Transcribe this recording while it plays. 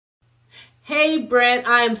Hey, Brent,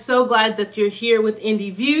 I am so glad that you're here with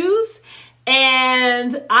Indieviews.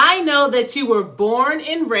 And I know that you were born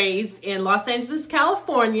and raised in Los Angeles,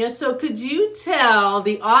 California. So could you tell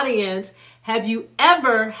the audience, have you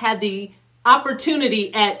ever had the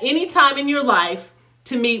opportunity at any time in your life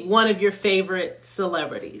to meet one of your favorite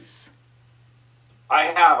celebrities? I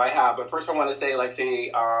have. But first I want to say,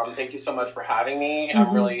 Lexee, thank you so much for having me.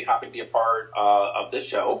 I'm really happy to be a part of this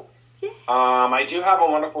show. I do have a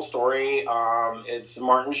wonderful story. It's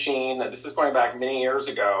Martin Sheen. This is going back many years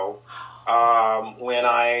ago when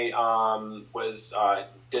I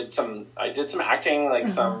did some acting, like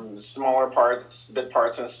some smaller parts, bit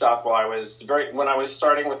parts and stuff while I was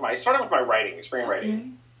starting with my writing, screenwriting. Okay.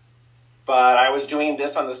 But I was doing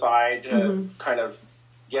this on the side to kind of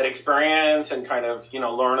get experience and kind of,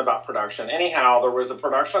 learn about production. Anyhow, there was a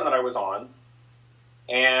production that I was on,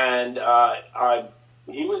 and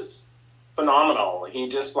he was phenomenal. He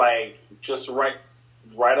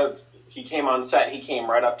right as he came on set, he came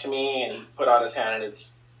right up to me and he put out his hand, and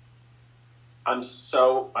I'm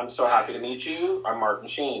so happy to meet you. I'm Martin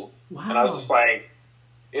Sheen. Wow. And I was just like,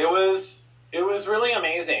 it was really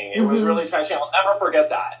amazing. It was really touching. I'll never forget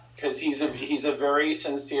that, because he's a very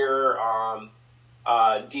sincere,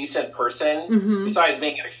 decent person, besides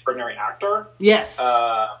being an extraordinary actor. Yes.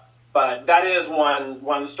 But that is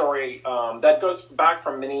one story that goes back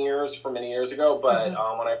from many years ago. But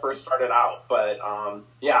when I first started out,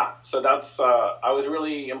 so that's I was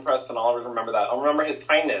really impressed, and I'll always remember that. I'll remember his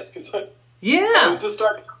kindness, because I was just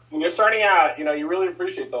when you're starting out, you really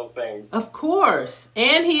appreciate those things. Of course,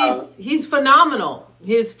 and he's phenomenal.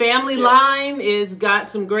 His family line is got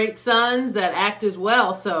some great sons that act as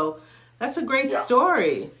well. So that's a great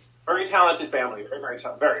story. Very talented family, very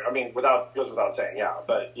talented. I mean, goes without saying,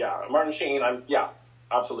 But Martin Sheen,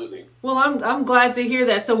 absolutely. Well, I'm glad to hear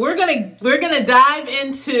that. So we're gonna dive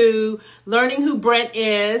into learning who Brent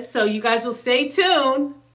is. So you guys will stay tuned.